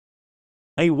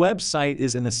A website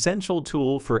is an essential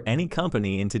tool for any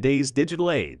company in today's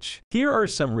digital age. Here are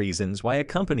some reasons why a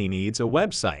company needs a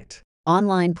website.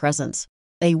 Online presence.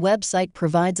 A website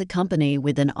provides a company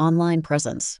with an online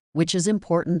presence, which is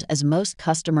important as most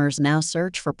customers now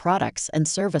search for products and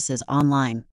services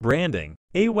online. Branding.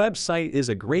 A website is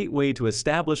a great way to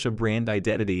establish a brand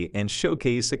identity and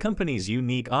showcase a company's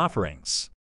unique offerings.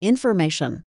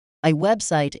 Information. A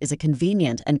website is a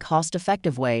convenient and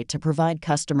cost-effective way to provide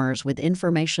customers with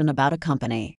information about a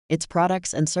company, its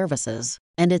products and services,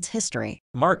 and its history.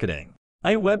 Marketing.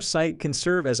 A website can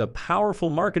serve as a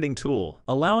powerful marketing tool,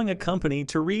 allowing a company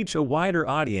to reach a wider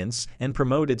audience and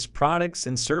promote its products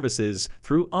and services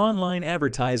through online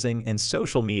advertising and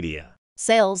social media.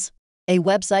 Sales. A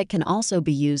website can also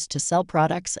be used to sell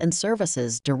products and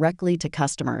services directly to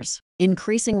customers,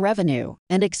 increasing revenue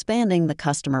and expanding the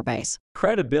customer base.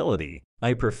 Credibility.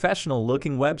 A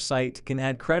professional-looking website can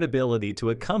add credibility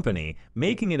to a company,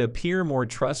 making it appear more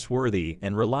trustworthy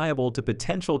and reliable to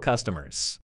potential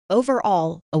customers.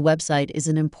 Overall, a website is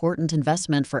an important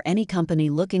investment for any company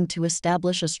looking to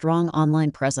establish a strong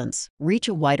online presence, reach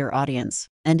a wider audience,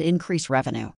 and increase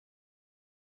revenue.